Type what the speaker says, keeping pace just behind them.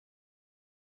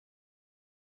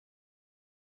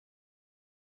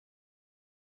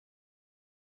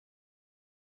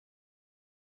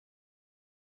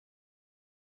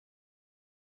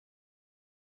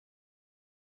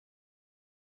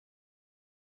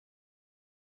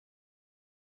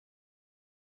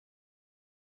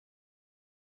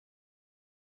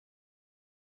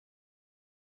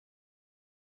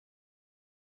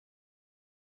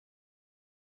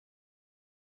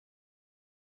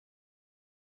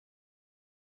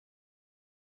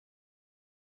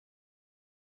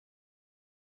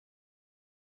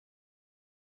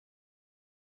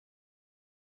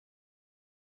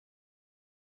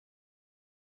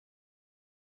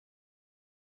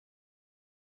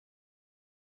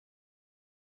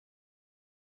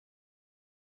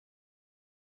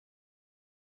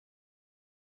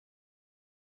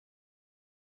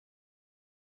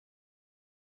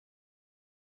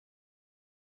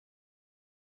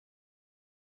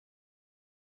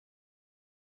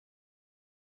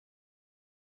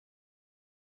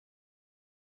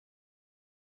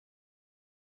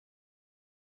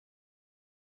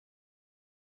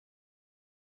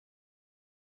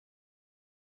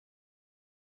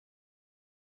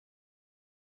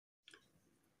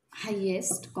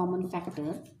highest common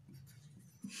factor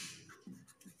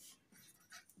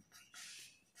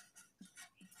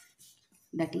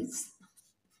that is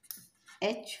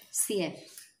HCF.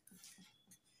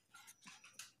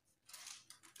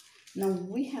 Now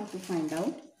we have to find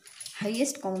out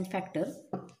highest common factor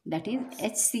that is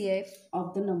HCF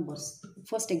of the numbers.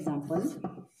 First example,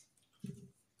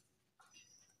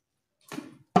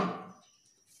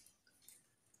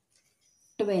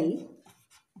 12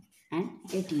 and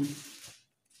 18.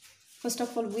 First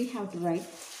of all, we have to write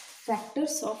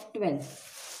factors of 12.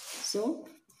 So,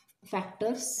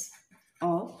 factors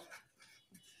of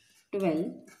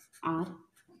 12 are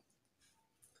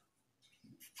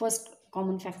first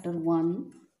common factor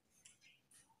 1,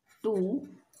 2,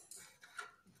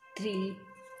 3,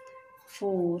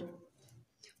 4.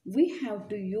 We have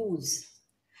to use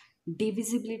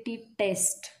divisibility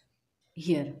test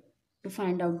here to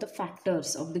find out the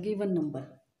factors of the given number.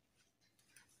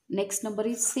 Next number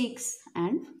is 6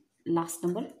 and last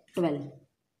number 12.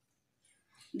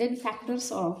 Then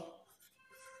factors of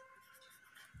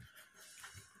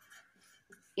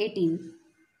 18,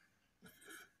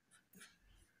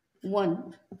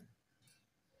 1.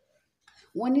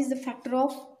 1 is the factor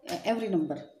of every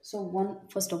number. So 1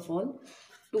 first of all,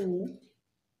 2,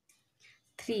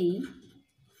 3,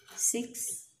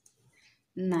 6,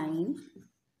 9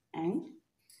 and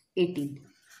 18.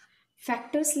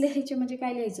 Factors लिहायचे म्हणजे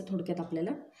काय लिहायचं थोडक्यात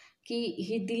आपल्याला की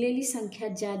ही दिलेली संख्या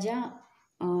ज्या ज्या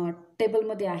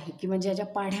टेबलमध्ये आहे किंवा ज्या ज्या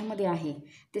पाढ्यामध्ये आहे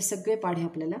ते सगळे पाढे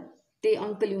आपल्याला ते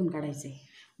अंक लिहून काढायचे.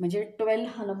 म्हणजे 12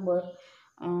 हा नंबर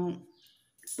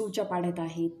 2च्या पाढ्यात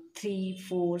आहे, 3,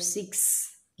 4, 6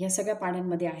 या सगळ्या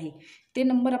पाढ्यांमध्ये आहे ते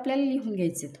नंबर आपल्याला लिहून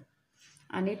घ्यायचे आहेत.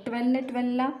 आणि 12 ने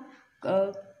 12ला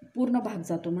पूर्ण भाग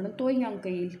जातो म्हणून तोही अंक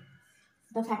येईल.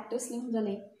 द फॅक्टर्स लिहून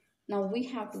झाले. Now we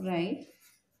have to right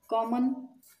common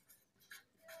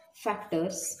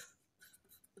factors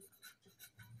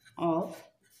of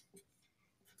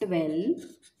 12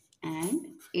 and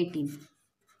 18.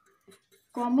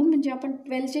 Common म्हणजे आपण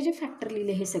 12चे जे फॅक्टर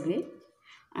लिहिले हे सगळे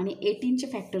आणि 18चे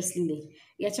फॅक्टर्स लिहिले.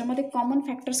 याच्यामध्ये कॉमन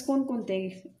फॅक्टर्स कोणकोणते,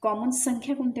 कॉमन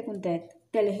संख्या कोणत्या कोणत्या आहेत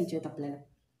त्या लिहायच्या आहेत आपल्याला.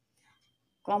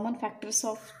 Common factors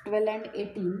of 12 and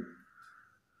 18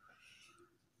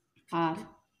 are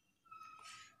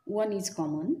 1 is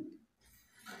common.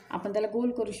 आपण त्याला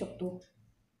गोल करू शकतो.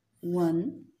 1,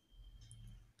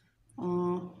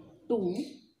 2,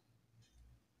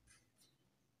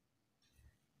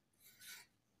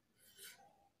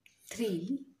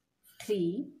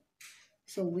 3.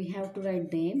 So we have to write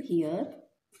them here.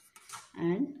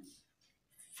 And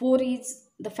 4 is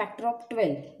the factor of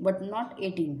 12 but not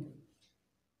 18.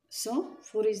 So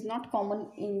 4 is not common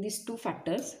in these two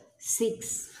factors.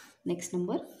 6. Next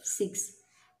number 6.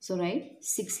 So write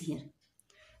 6 here.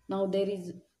 Now there is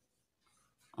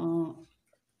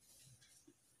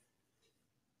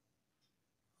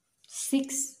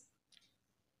 6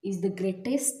 is the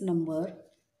greatest number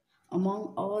among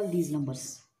all these numbers.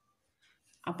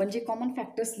 आपण जे common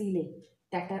factors लिहिले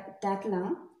त्यातला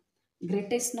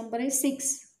greatest number आहे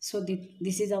 6. So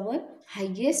this is our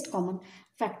highest common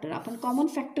factor. आपण common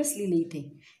factors लिहिले इथे,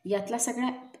 यातला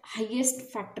सगळ्यात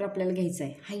highest factor आपल्याला घ्यायचा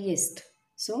आहे, highest.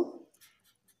 So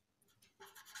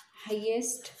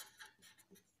highest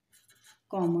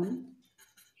common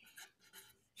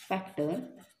factor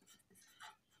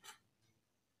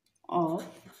of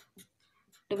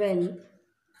 12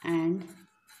 and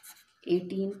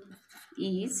 18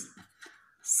 is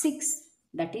 6.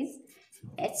 That is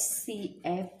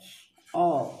HCF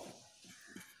of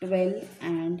 12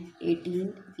 and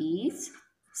 18 is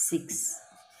 6.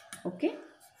 Okay.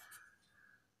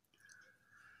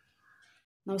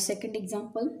 Now second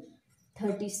example,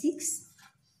 36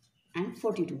 and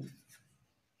 42.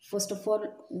 First of all,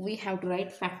 we have to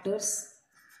write factors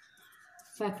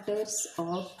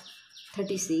of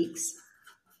 36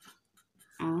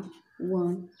 are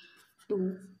 1,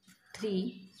 2,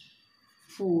 3,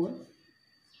 4,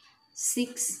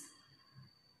 6,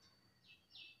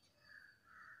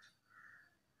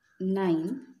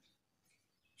 9,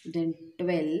 then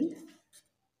 12,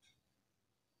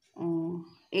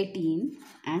 18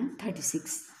 and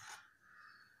 36.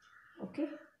 Okay.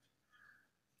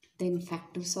 Then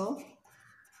factors of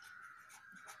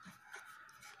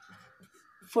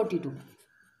 42.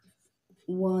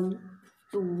 1,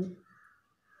 2,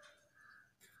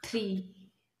 3,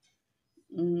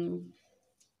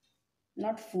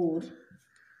 not 4,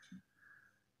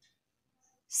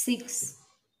 6,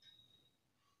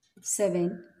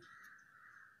 7,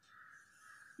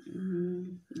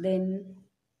 then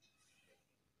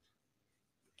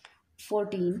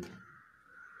 14,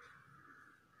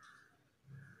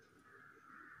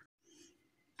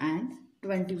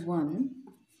 21,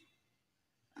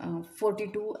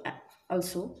 42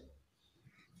 also.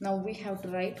 Now we have to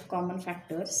write common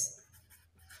factors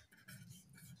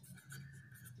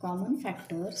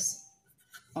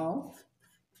of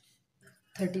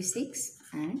 36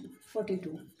 and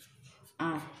 42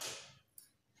 are,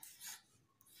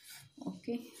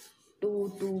 okay,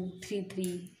 2 2 3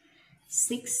 3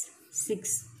 6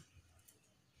 6.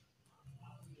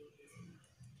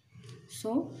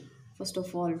 So first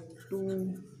of all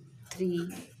 2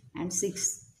 3 and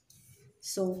 6.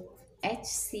 So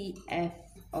HCF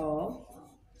of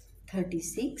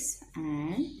 36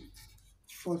 and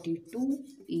 42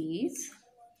 is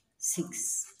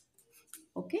 6.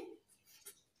 Okay.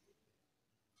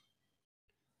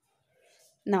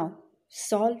 Now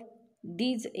solve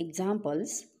these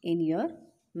examples in your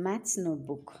maths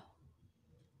notebook.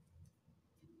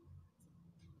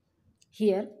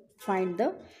 Here find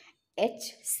the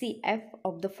HCF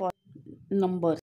of the numbers.